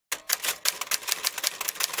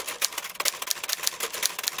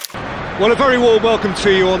Well, a very warm welcome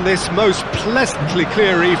to you on this most pleasantly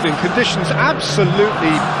clear evening. Conditions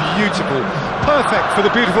absolutely beautiful. Perfect for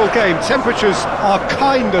the beautiful game. Temperatures are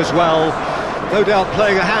kind as well. No doubt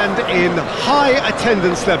playing a hand in high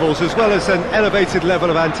attendance levels as well as an elevated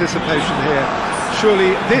level of anticipation here.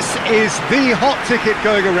 Surely this is the hot ticket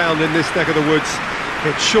going around in this neck of the woods.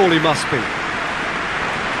 It surely must be.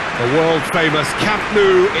 The world-famous Camp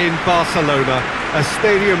Nou in Barcelona, a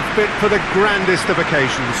stadium fit for the grandest of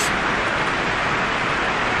occasions.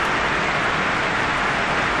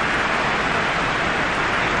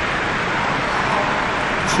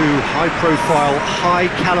 Two high-profile,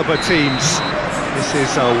 high-caliber teams. This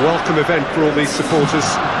is a welcome event for all these supporters.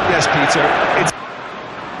 Yes, Peter.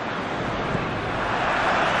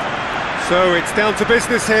 So it's down to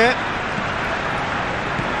business here.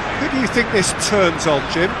 Who do you think this turns on,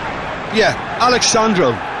 Jim? Yeah,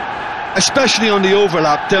 Alexandro. Especially on the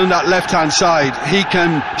overlap down that left-hand side. He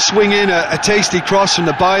can swing in a tasty cross from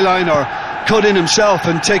the byline or cut in himself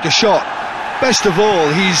and take a shot. Best of all,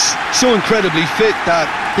 he's so incredibly fit that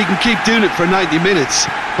he can keep doing it for 90 minutes,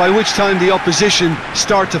 by which time the opposition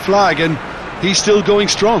start to flag, and he's still going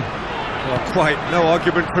strong. Well, quite no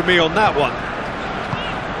argument from me on that one.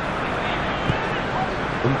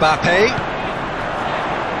 Mbappe.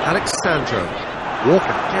 Alexandro.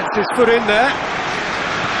 Walker gets his foot in there.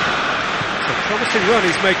 It's a promising run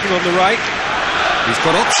he's making on the right. He's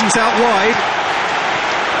got options out wide.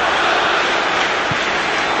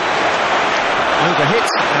 Overhit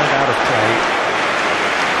and out of play.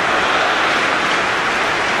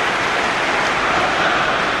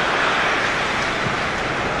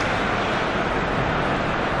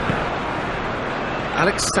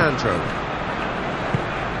 Alexandro.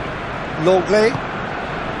 Longley.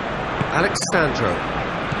 Alexandro.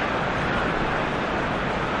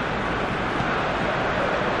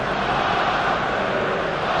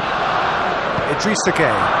 Idrissa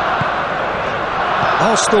Gueye.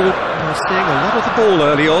 Arsenal are seeing a lot of the ball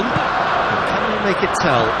early on, but can they make it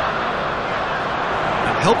tell?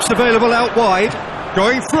 And help's available out wide,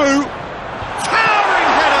 going through. Towering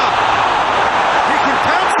header! He can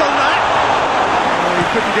pounce on that! Oh, he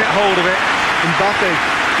couldn't get hold of it. Mbappe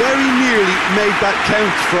very nearly made that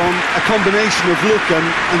count from a combination of luck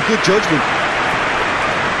and good judgment.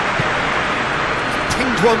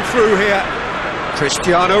 Pinged one through here.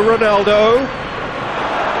 Cristiano Ronaldo.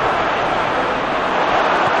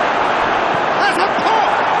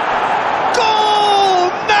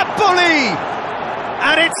 Napoli!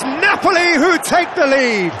 And it's Napoli who take the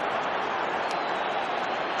lead.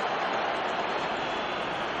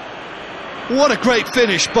 What a great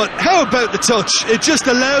finish, but how about the touch? It just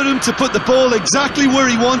allowed him to put the ball exactly where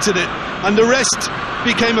he wanted it, and the rest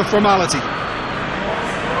became a formality.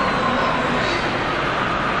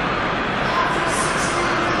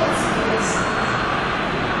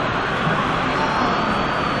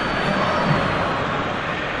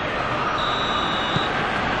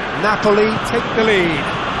 Napoli take the lead.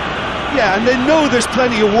 Yeah, and they know there's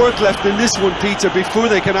plenty of work left in this one, Peter, before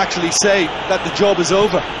they can actually say that the job is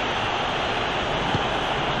over.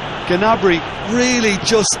 Gnabry really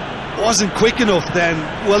just wasn't quick enough then.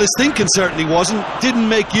 Well, his thinking certainly wasn't. Didn't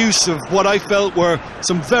make use of what I felt were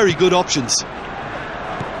some very good options.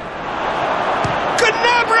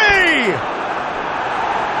 Gnabry!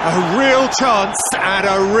 A real chance and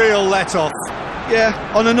a real let-off. Yeah,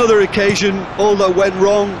 on another occasion, all that went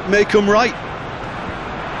wrong may come right.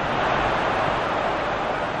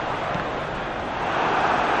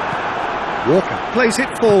 Walker plays it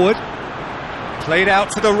forward. Played out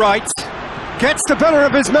to the right. Gets the better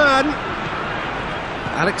of his man.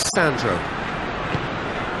 Alexandro.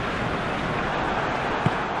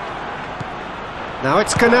 Now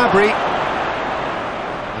it's Gnabry.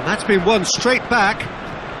 And that's been won straight back.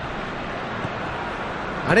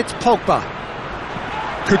 And it's Pogba.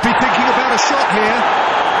 Could be thinking about a shot here.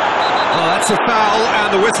 Oh, that's a foul,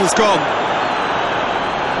 and the whistle's gone.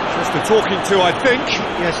 Just a talking to, I think.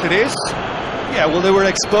 Yes, it is. Yeah, well, they were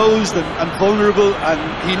exposed and vulnerable,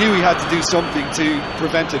 and he knew he had to do something to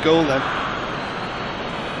prevent a goal then.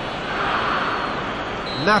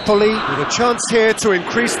 Napoli with a chance here to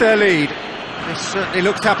increase their lead. This certainly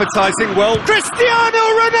looks appetising. Well, Cristiano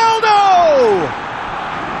Ronaldo!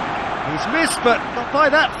 He's missed, but not by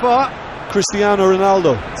that far. Cristiano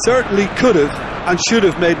Ronaldo certainly could have and should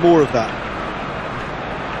have made more of that.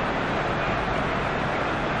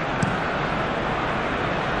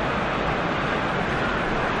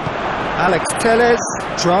 Alex Telles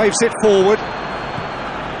drives it forward.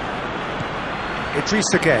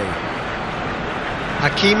 Idrissa Gueye.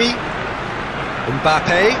 Hakimi.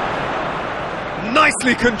 Mbappe.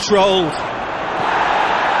 Nicely controlled.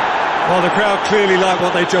 Well, the crowd clearly like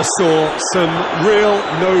what they just saw. Some real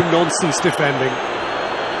no-nonsense defending.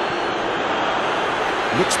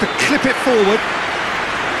 Looks to clip it forward.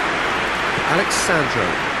 Alexandro.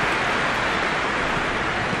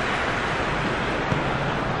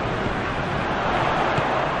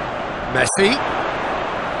 Messi.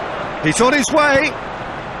 He's on his way.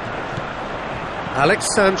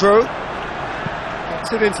 Alexandro.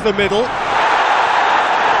 Gets it into the middle.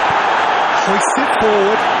 Hoists it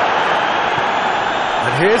forward.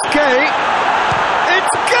 And here's Gay.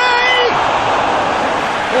 It's Gay!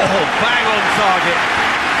 Oh, bang on target.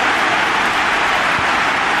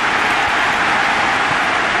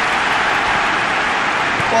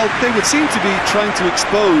 Well, they would seem to be trying to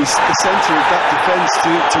expose the centre of that defence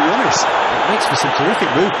to runners. It makes for some terrific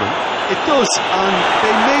movement. It does, and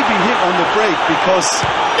they may be hit on the break because...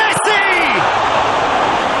 Messi!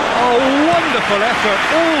 Oh, wonderful effort,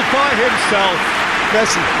 all by himself.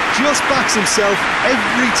 Messi just backs himself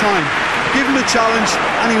every time. Give him a challenge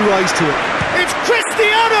and he rises to it. It's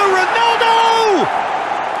Cristiano Ronaldo!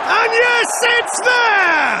 And yes, it's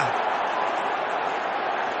there!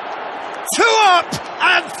 2 up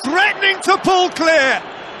and threatening to pull clear.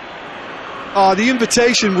 The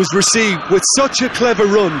invitation was received with such a clever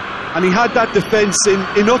run, and he had that defence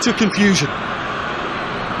in utter confusion.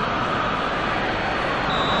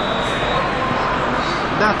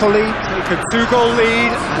 Napoli take a 2-goal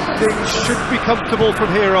lead, and things should be comfortable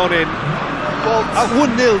from here on in. Well, at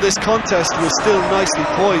 1-0 this contest was still nicely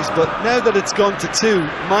poised, but now that it's gone to 2,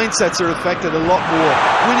 mindsets are affected a lot more.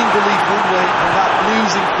 Winning belief one way and that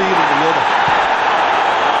losing feeling the other.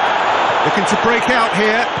 Looking to break out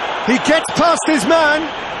here. He gets past his man.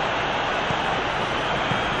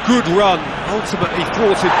 Good run, ultimately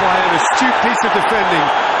thwarted by an astute piece of defending.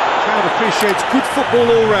 Crowd appreciates good football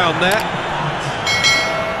all round there.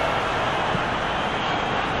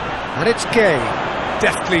 And it's Gay.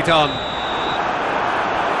 Deftly done.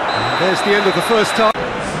 And there's the end of the first half.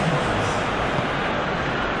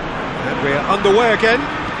 And we're underway again.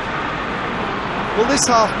 Well, this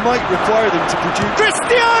half might require them to produce...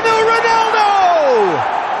 Cristiano Ronaldo!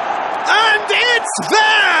 And it's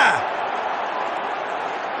there!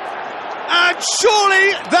 And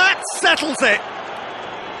surely that settles it.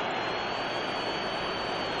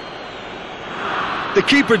 The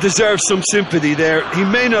keeper deserves some sympathy there. He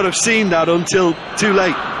may not have seen that until too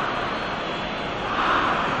late.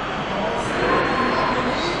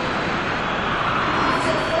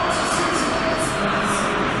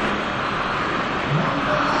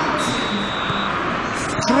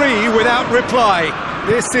 Three without reply.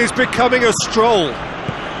 This is becoming a stroll.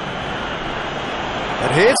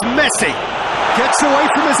 And here's Messi. Gets away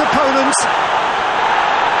from his opponent.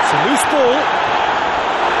 It's a loose ball.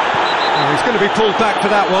 Oh, he's going to be pulled back for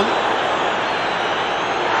that one.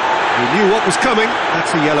 He knew what was coming.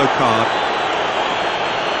 That's a yellow card.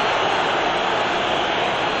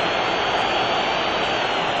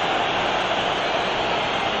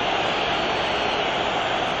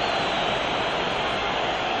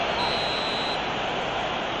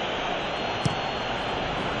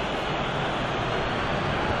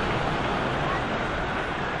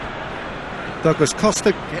 Douglas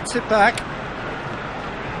Costa gets it back.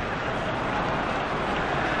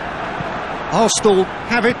 Arsenal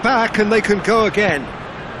have it back and they can go again.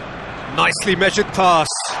 Nicely measured pass.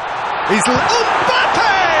 He's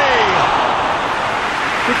Mbappe!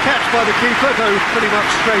 Good catch by the keeper, though pretty much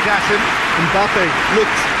straight at him. Mbappe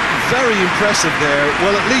looked very impressive there.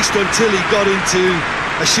 Well, at least until he got into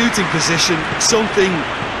a shooting position, something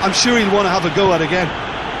I'm sure he'll want to have a go at again.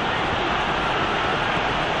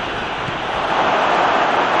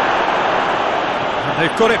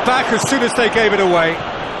 They've got it back as soon as they gave it away.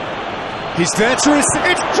 He's there to receive.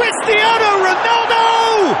 It's Cristiano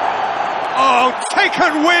Ronaldo! Oh,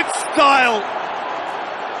 taken with style.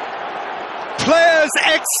 Players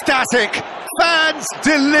ecstatic. Fans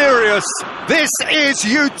delirious. This is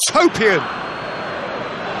utopian.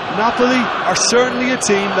 Napoli are certainly a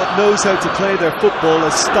team that knows how to play their football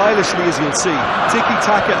as stylishly as you'll see.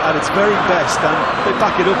 Tiki-taka at its very best, and they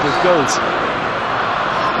back it up with goals.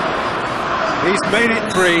 He's made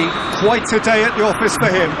it 3. Quite a day at the office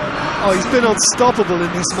for him. Oh, he's been unstoppable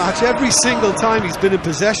in this match. Every single time he's been in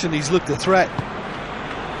possession, he's looked a threat.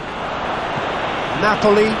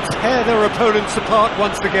 Napoli tear their opponents apart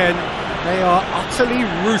once again. They are utterly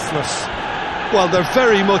ruthless. Well, they're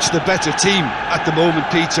very much the better team at the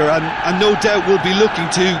moment, Peter, and no doubt will be looking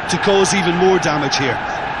to cause even more damage here.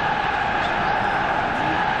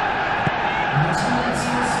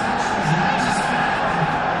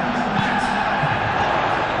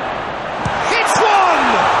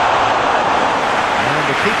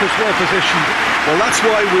 Keeper's well positioned. Well, that's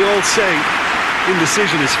why we all say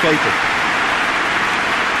indecision is fatal.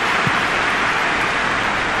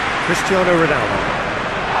 Cristiano Ronaldo.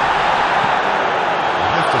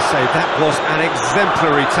 I have to say, that was an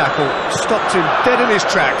exemplary tackle. Stopped him dead in his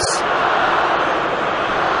tracks.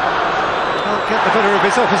 Can't get the better of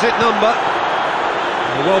his opposite number.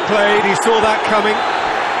 Well played, he saw that coming.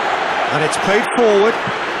 And it's played forward.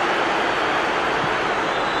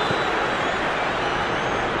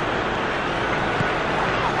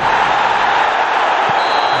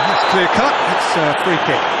 Clear cut, it's a free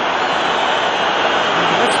kick.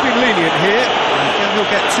 Let's be lenient here, and he'll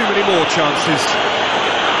get too many more chances.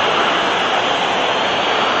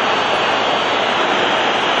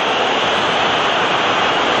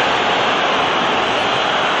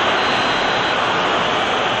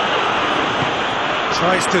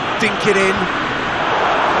 Tries to dink it in.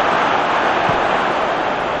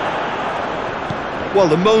 Well,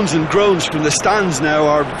 the moans and groans from the stands now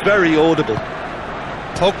are very audible.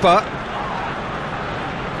 Pogba.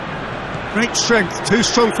 Great strength, too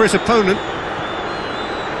strong for his opponent.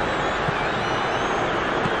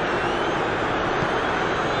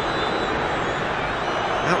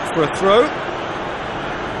 Out for a throw.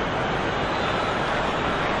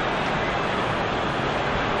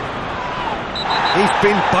 He's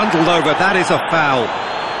been bundled over, that is a foul.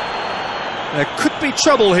 There could be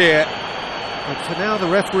trouble here, but for now the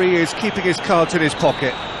referee is keeping his cards in his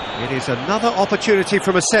pocket. It is another opportunity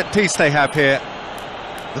from a set piece they have here.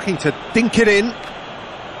 Looking to dink it in.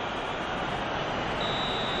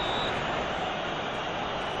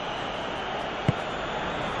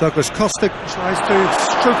 Douglas Costa tries to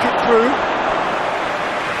stroke it through.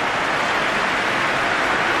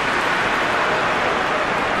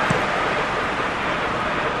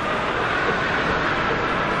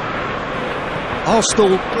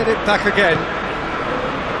 Arsenal get it back again.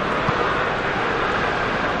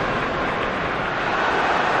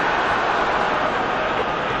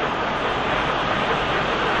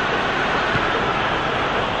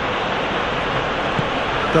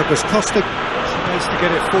 Douglas Costa tries to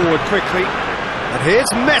get it forward quickly. And here's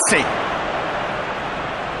Messi.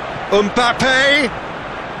 Mbappe.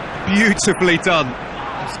 Beautifully done.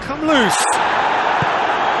 It's come loose.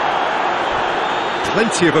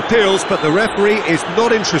 Plenty of appeals, but the referee is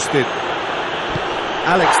not interested.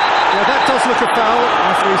 Alex, yeah, that does look a foul.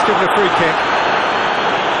 The referee's given a free kick.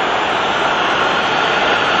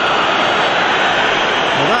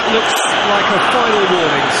 Well, that looks like a final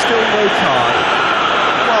warning. Still no card.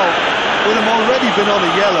 Well, with him already been on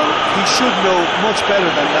a yellow, he should know much better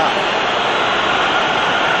than that.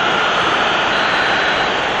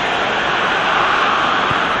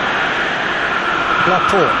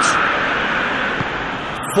 Laporte.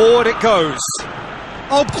 Forward it goes.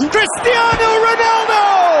 Oh, Cristiano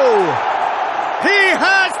Ronaldo! He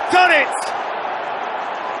has done it!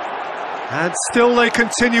 And still they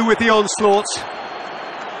continue with the onslaught.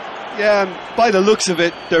 Yeah, and by the looks of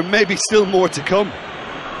it, there may be still more to come.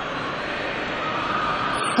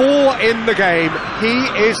 4 in the game. He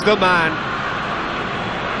is the man.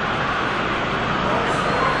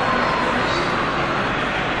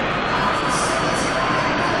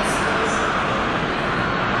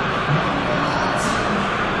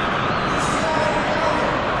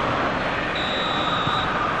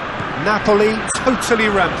 Napoli totally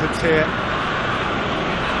rampant here.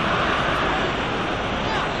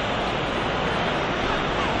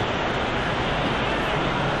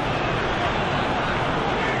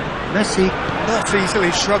 Messi not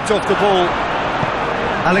easily shrugged off the ball.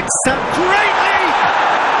 Alexander greatly!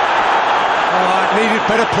 Oh, it needed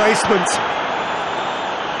better placement.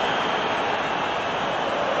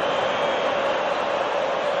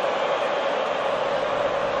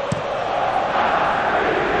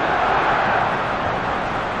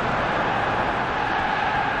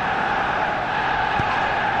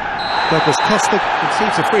 Douglas Costa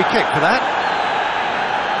concedes a free kick for that.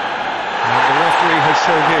 And the referee has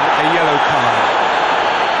shown him a yellow card.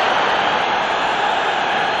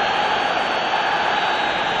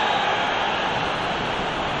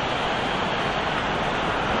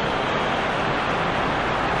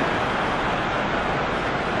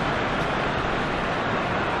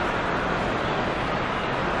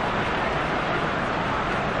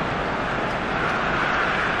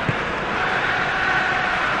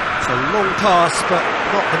 A long pass, but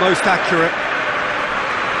not the most accurate.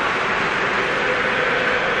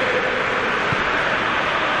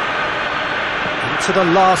 Into the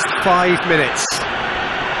last 5 minutes.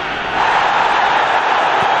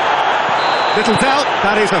 Little doubt,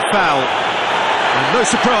 that is a foul. And no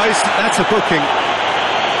surprise, that's a booking.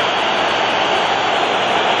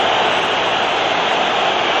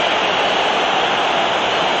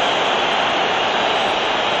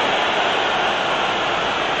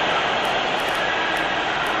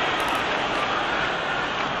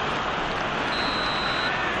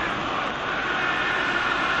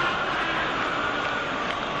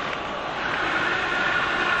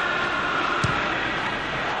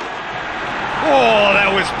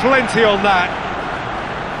 plenty on that.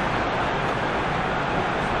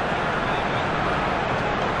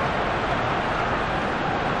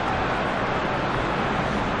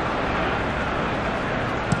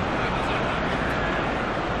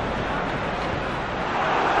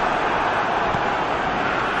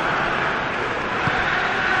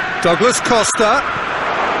 Douglas Costa.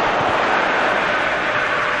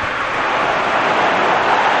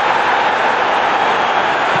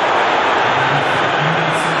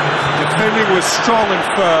 Defending was strong and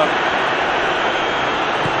firm.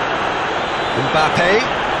 Mbappe,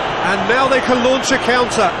 and now they can launch a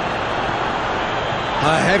counter.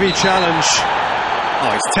 A heavy challenge.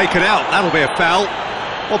 Oh, it's taken out. That'll be a foul.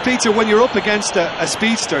 Well, Peter, when you're up against a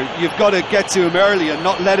speedster, you've got to get to him early and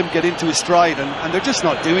not let him get into his stride, and they're just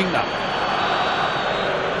not doing that.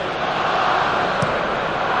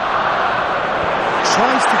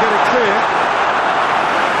 Tries to get it clear.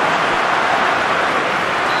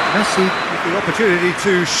 Messi with the opportunity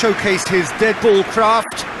to showcase his dead ball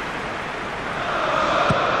craft.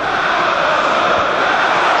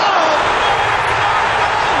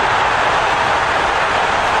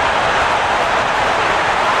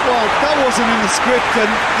 That wasn't in the script, and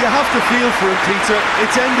you have to feel for him, Peter.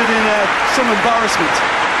 It's ended in some embarrassment.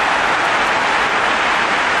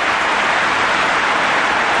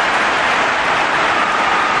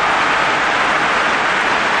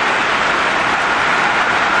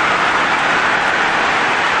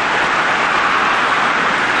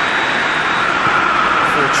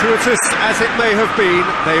 Fortuitous as it may have been,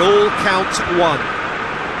 they all count one.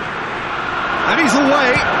 And he's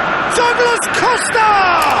away. Douglas Costa!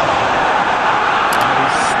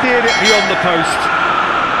 Steered it beyond the post.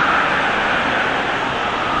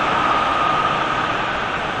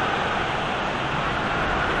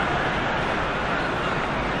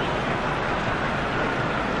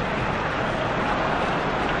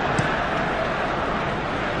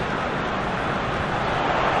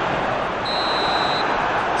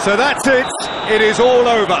 So that's it. It is all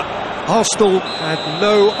over. Arsenal had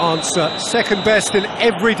no answer. Second best in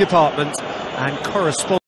every department and corresponding.